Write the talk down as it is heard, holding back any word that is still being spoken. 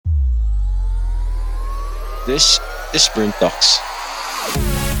This is Burn Talks.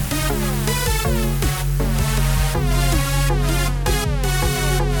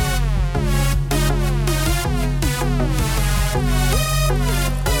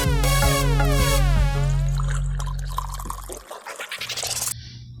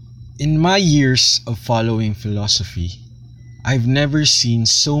 In my years of following philosophy, I've never seen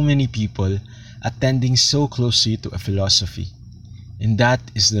so many people attending so closely to a philosophy, and that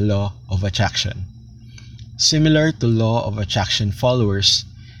is the law of attraction. Similar to Law of Attraction followers,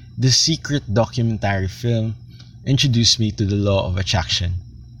 the Secret documentary film introduced me to the law of attraction.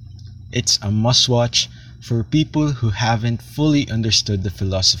 It's a must-watch for people who haven't fully understood the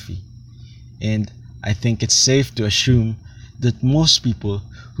philosophy, and I think it's safe to assume that most people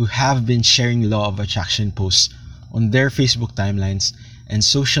who have been sharing law of attraction posts on their Facebook timelines and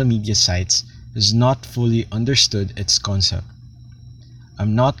social media sites has not fully understood its concept.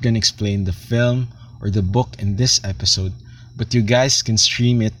 I'm not gonna explain the film or the book in this episode, but you guys can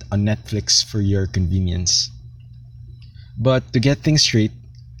stream it on Netflix for your convenience. But to get things straight,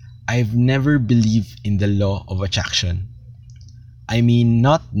 I've never believed in the law of attraction. I mean,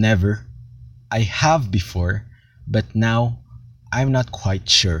 not never. I have before, but now I'm not quite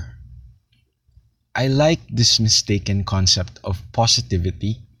sure. I like this mistaken concept of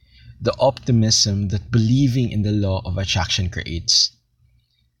positivity, the optimism that believing in the law of attraction creates.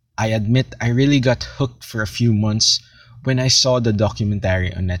 I admit I really got hooked for a few months when I saw the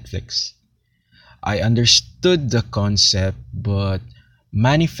documentary on Netflix. I understood the concept, but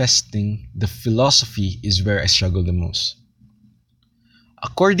manifesting the philosophy is where I struggle the most.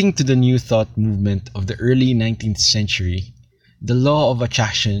 According to the New Thought movement of the early 19th century, the law of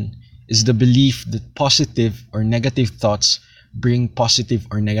attraction is the belief that positive or negative thoughts bring positive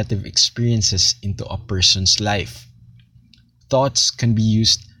or negative experiences into a person's life. Thoughts can be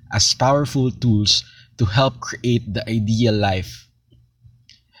used as powerful tools to help create the ideal life.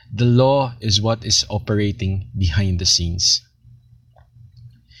 The law is what is operating behind the scenes.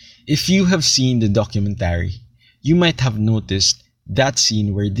 If you have seen the documentary, you might have noticed that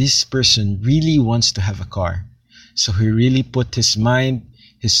scene where this person really wants to have a car. So he really put his mind,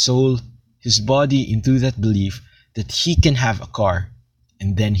 his soul, his body into that belief that he can have a car,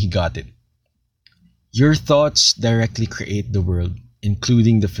 and then he got it. Your thoughts directly create the world,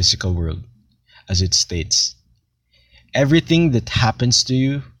 including the physical world, as it states. Everything that happens to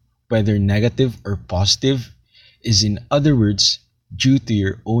you, whether negative or positive, is in other words due to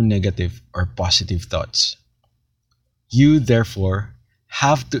your own negative or positive thoughts. You, therefore,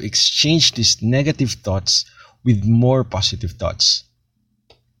 have to exchange these negative thoughts with more positive thoughts.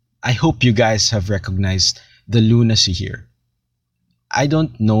 I hope you guys have recognized the lunacy here. I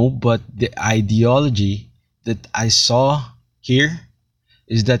don't know, but the ideology that I saw here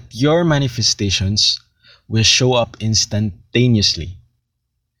is that your manifestations will show up instantaneously.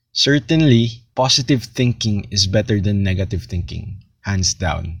 Certainly, positive thinking is better than negative thinking, hands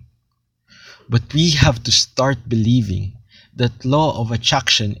down. But we have to start believing that law of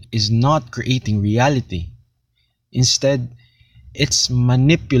attraction is not creating reality. Instead, it's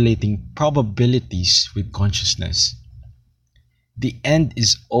manipulating probabilities with consciousness. The end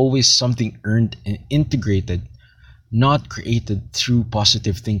is always something earned and integrated, not created through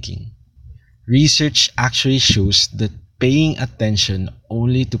positive thinking. Research actually shows that paying attention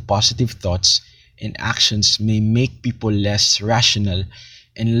only to positive thoughts and actions may make people less rational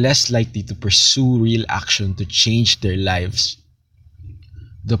and less likely to pursue real action to change their lives.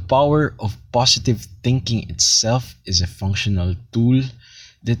 The power of positive thinking itself is a functional tool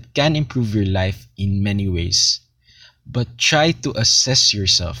that can improve your life in many ways. But try to assess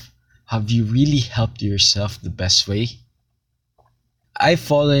yourself. Have you really helped yourself the best way? I've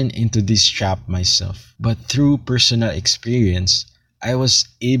fallen into this trap myself, but through personal experience, I was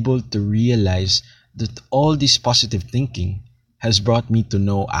able to realize that all this positive thinking has brought me to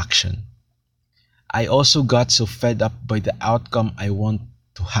no action. I also got so fed up by the outcome I want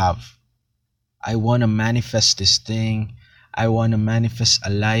to have. I want to manifest this thing. I want to manifest a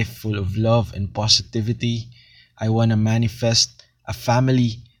life full of love and positivity. I want to manifest a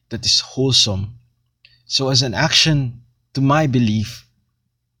family that is wholesome. So as an action to my belief,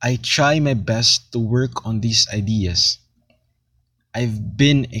 I try my best to work on these ideas. I've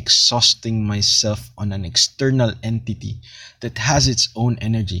been exhausting myself on an external entity that has its own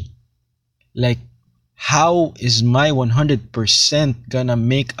energy. Like, how is my 100% gonna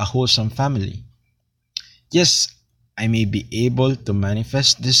make a wholesome family? Yes, I may be able to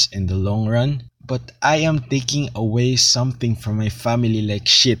manifest this in the long run, but I am taking away something from my family like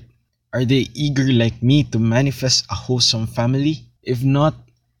shit. Are they eager like me to manifest a wholesome family? If not,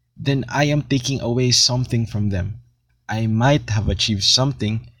 then I am taking away something from them. I might have achieved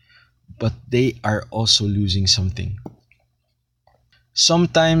something, but they are also losing something.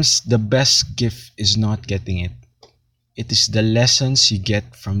 Sometimes the best gift is not getting it. It is the lessons you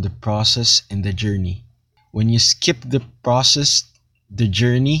get from the process and the journey. When you skip the process, the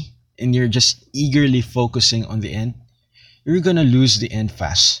journey, and you're just eagerly focusing on the end, you're gonna lose the end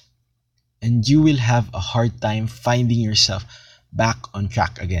fast. And you will have a hard time finding yourself back on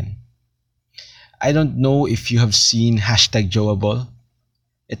track again. I don't know if you have seen #Joeable.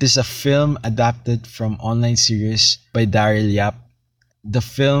 It is a film adapted from online series by Daryl Yap. The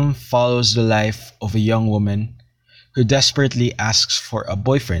film follows the life of a young woman who desperately asks for a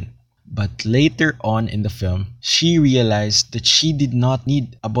boyfriend. But later on in the film, she realized that she did not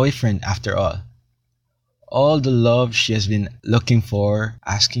need a boyfriend after all. All the love she has been looking for,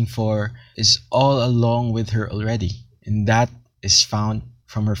 asking for, is all along with her already. And that is found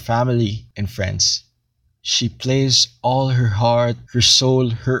from her family and friends. She plays all her heart, her soul,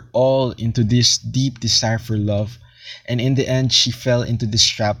 her all into this deep desire for love. And in the end, she fell into this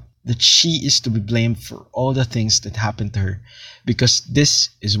trap that she is to be blamed for all the things that happened to her because this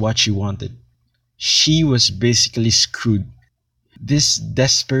is what she wanted. She was basically screwed. This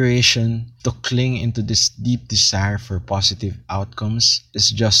desperation to cling into this deep desire for positive outcomes is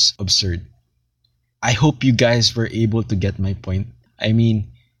just absurd. I hope you guys were able to get my point. I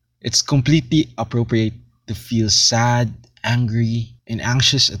mean, it's completely appropriate to feel sad, angry, and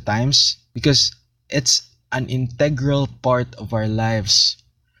anxious at times because it's an integral part of our lives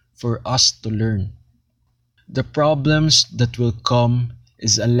for us to learn. The problems that will come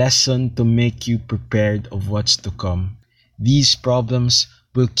is a lesson to make you prepared of what's to come. These problems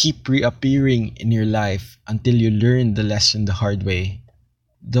will keep reappearing in your life until you learn the lesson the hard way.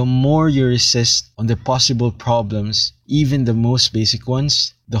 The more you resist on the possible problems, even the most basic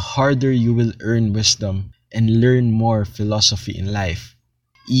ones, the harder you will earn wisdom and learn more philosophy in life,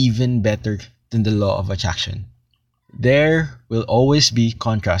 even better than the law of attraction. There will always be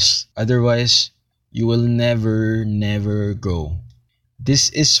contrasts, otherwise, you will never grow. This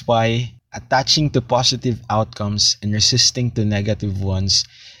is why attaching to positive outcomes and resisting to negative ones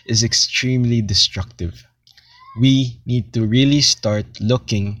is extremely destructive. We need to really start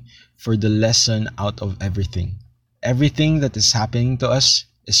looking for the lesson out of everything. Everything that is happening to us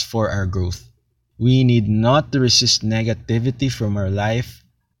is for our growth. We need not to resist negativity from our life.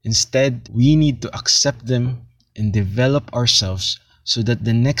 Instead, we need to accept them and develop ourselves so that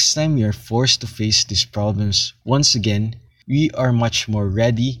the next time we are forced to face these problems once again, we are much more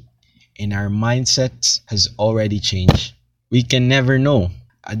ready and our mindset has already changed. We can never know.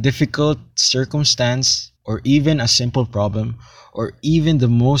 A difficult circumstance or even a simple problem or even the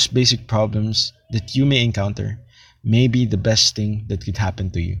most basic problems that you may encounter may be the best thing that could happen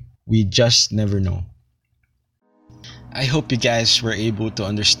to you. We just never know. I hope you guys were able to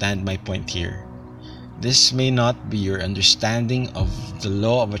understand my point here. This may not be your understanding of the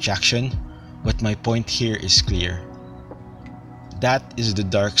law of attraction, but my point here is clear. That is the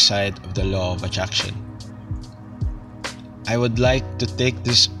dark side of the law of attraction. I would like to take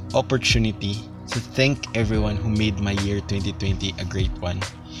this opportunity to thank everyone who made my year 2020 a great one.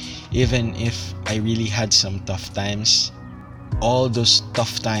 Even if I really had some tough times, all those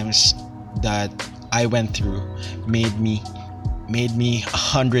tough times that I went through made me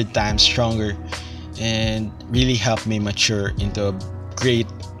 100 times stronger and really helped me mature into a great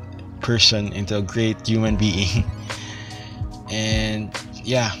person, into a great human being. And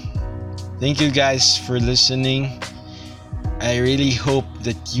yeah, thank you guys for listening. I really hope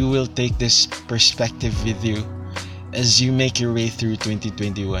that you will take this perspective with you as you make your way through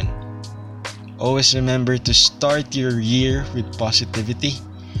 2021. Always remember to start your year with positivity,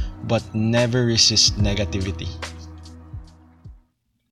 but never resist negativity.